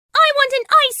giant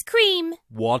ice cream.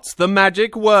 What's the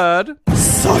magic word?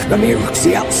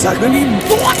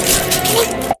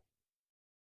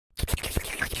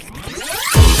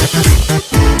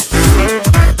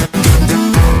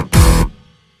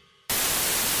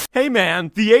 Hey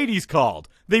man, the 80s called.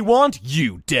 They want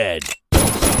you dead.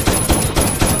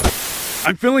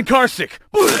 I'm feeling carsick.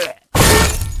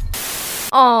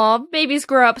 Aw, babies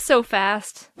grow up so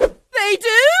fast. They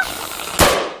do?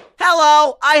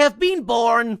 Hello, I have been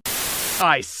born.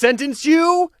 I sentence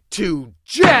you to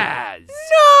jazz.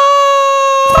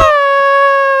 No!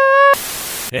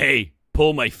 Hey,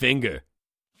 pull my finger.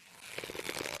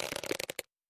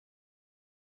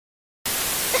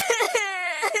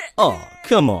 Oh,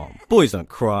 come on. Boys don't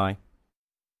cry.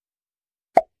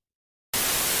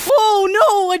 Oh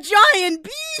no, a giant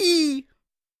bee!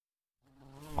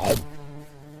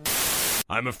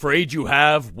 I'm afraid you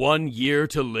have 1 year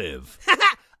to live.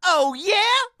 Oh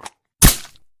yeah?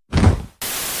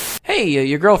 Hey,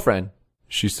 your girlfriend.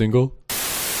 She's single?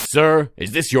 Sir,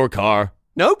 is this your car?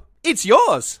 Nope, it's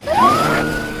yours.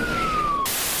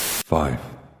 5,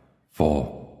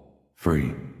 4,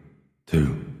 3,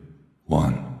 2,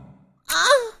 1.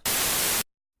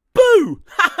 Boo!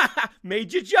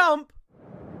 Made you jump.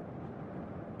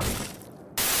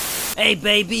 Hey,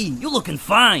 baby, you looking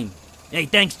fine. Hey,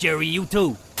 thanks, Jerry, you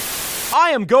too. I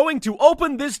am going to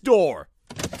open this door.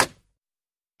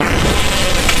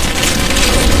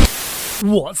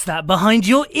 What's that behind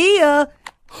your ear?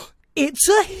 It's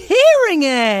a hearing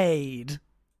aid!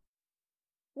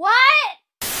 What?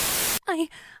 I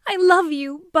love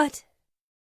you, but...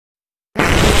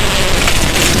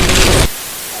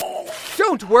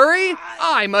 Don't worry,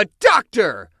 I'm a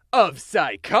doctor of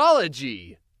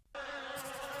psychology.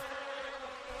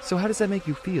 So how does that make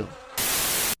you feel?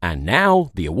 And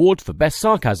now, the award for best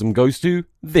sarcasm goes to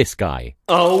this guy.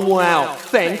 Oh wow,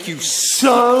 thank you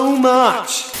so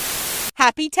much.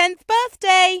 Happy 10th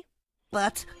birthday.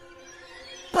 But,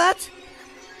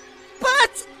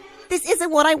 this isn't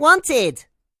what I wanted.